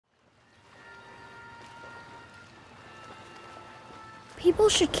People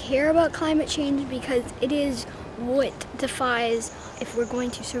should care about climate change because it is what defines if we're going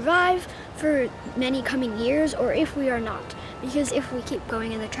to survive for many coming years or if we are not. Because if we keep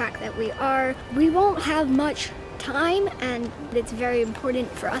going in the track that we are, we won't have much time, and it's very important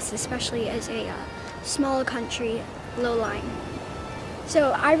for us, especially as a small country, low-lying.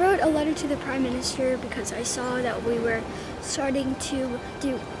 So I wrote a letter to the Prime Minister because I saw that we were starting to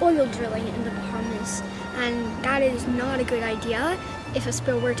do oil drilling in the Bahamas, and that is not a good idea. If a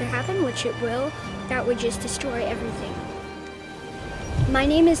spill were to happen, which it will, that would just destroy everything. My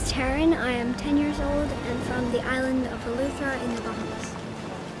name is Taryn. I am 10 years old and from the island of Eleuthera in the Bahamas.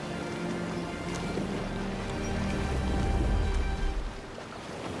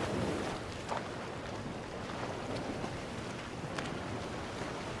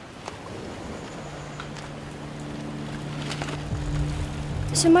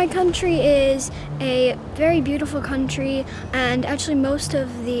 So my country is a very beautiful country, and actually most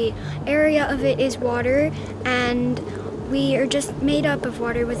of the area of it is water, and we are just made up of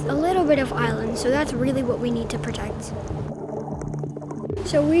water with a little bit of islands, so that's really what we need to protect.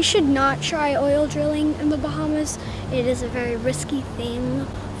 So we should not try oil drilling in the Bahamas. It is a very risky thing.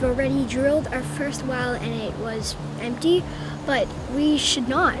 We've already drilled our first well and it was empty, but we should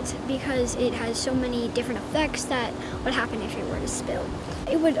not because it has so many different effects that would happen if it were to spill.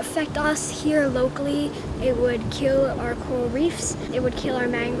 It would affect us here locally. It would kill our coral reefs. It would kill our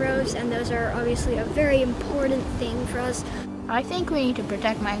mangroves, and those are obviously a very important thing for us. I think we need to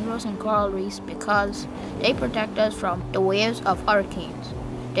protect mangroves and coral reefs because they protect us from the waves of hurricanes.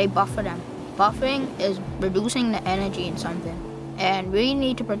 They buffer them. Buffering is reducing the energy in something, and we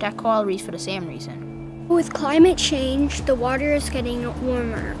need to protect coral reefs for the same reason. With climate change, the water is getting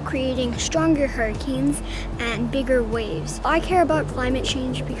warmer, creating stronger hurricanes and bigger waves. I care about climate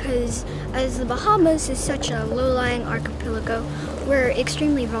change because as the Bahamas is such a low-lying archipelago, we're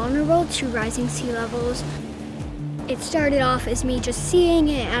extremely vulnerable to rising sea levels. It started off as me just seeing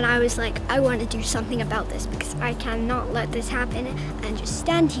it, and I was like, I want to do something about this because I cannot let this happen and just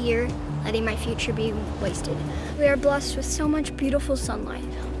stand here letting my future be wasted. We are blessed with so much beautiful sunlight.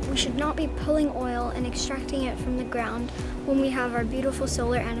 We should not be pulling oil and extracting it from the ground when we have our beautiful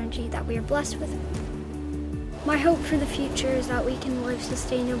solar energy that we are blessed with. My hope for the future is that we can live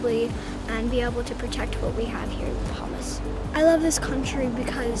sustainably and be able to protect what we have here in the Bahamas. I love this country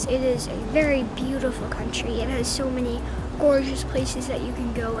because it is a very beautiful country. It has so many gorgeous places that you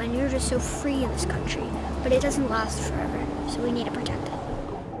can go, and you're just so free in this country. But it doesn't last forever, so we need to protect it.